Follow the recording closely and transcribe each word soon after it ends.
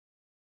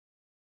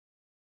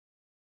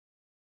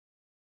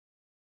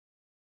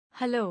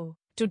Hello,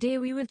 today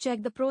we will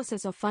check the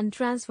process of fund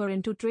transfer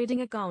into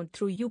trading account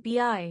through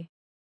UPI.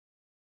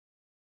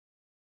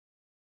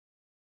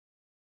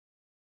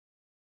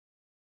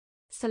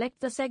 Select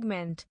the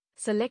segment,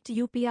 select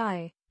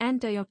UPI,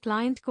 enter your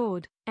client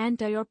code,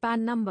 enter your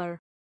PAN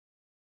number.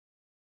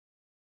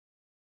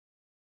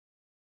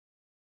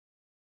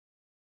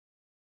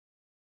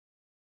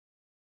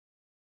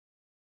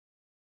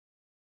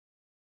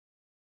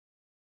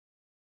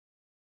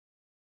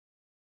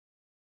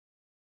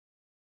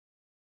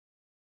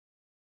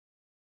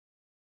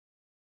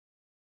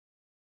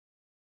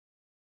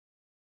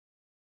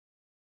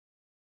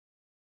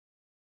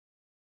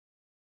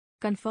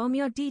 Confirm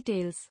your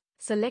details,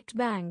 select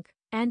bank,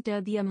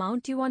 enter the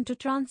amount you want to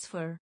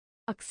transfer.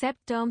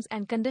 Accept terms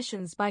and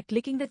conditions by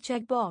clicking the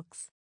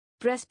checkbox.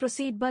 Press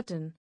Proceed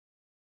button.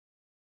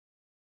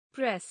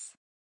 Press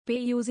Pay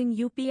using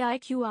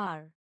UPI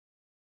QR.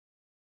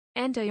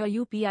 Enter your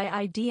UPI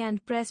ID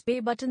and press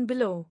Pay button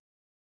below.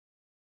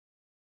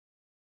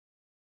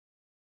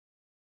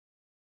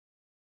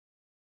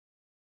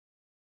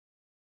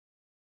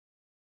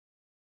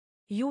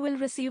 You will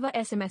receive a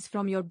SMS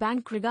from your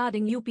bank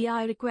regarding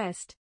UPI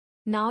request.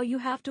 Now you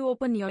have to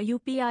open your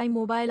UPI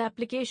mobile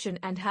application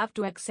and have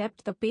to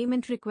accept the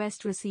payment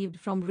request received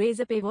from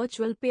Razorpay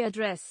virtual pay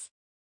address.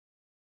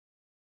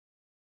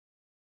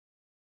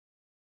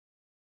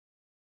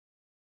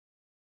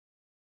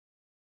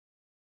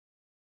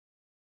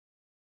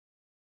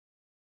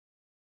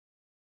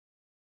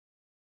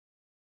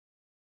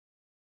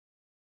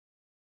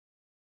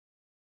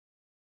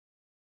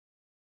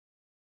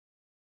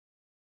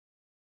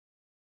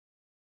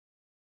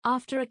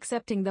 After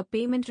accepting the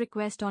payment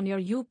request on your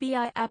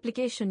UPI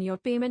application, your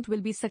payment will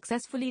be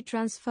successfully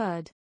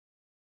transferred.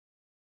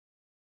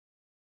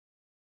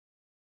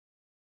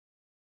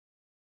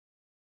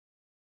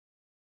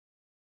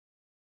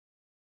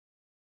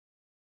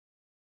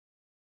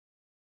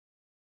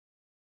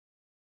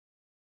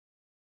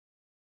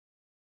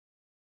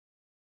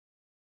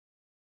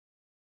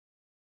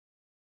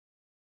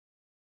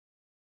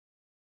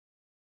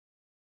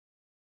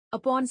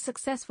 Upon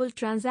successful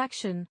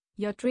transaction,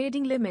 your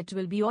trading limit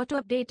will be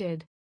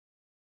auto-updated.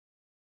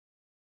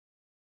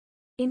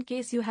 In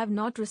case you have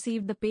not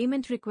received the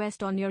payment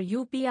request on your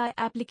UPI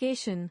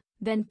application,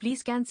 then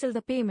please cancel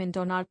the payment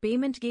on our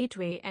payment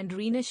gateway and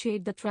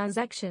reinitiate the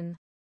transaction.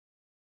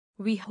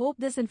 We hope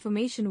this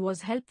information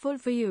was helpful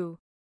for you.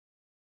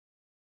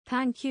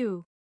 Thank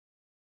you.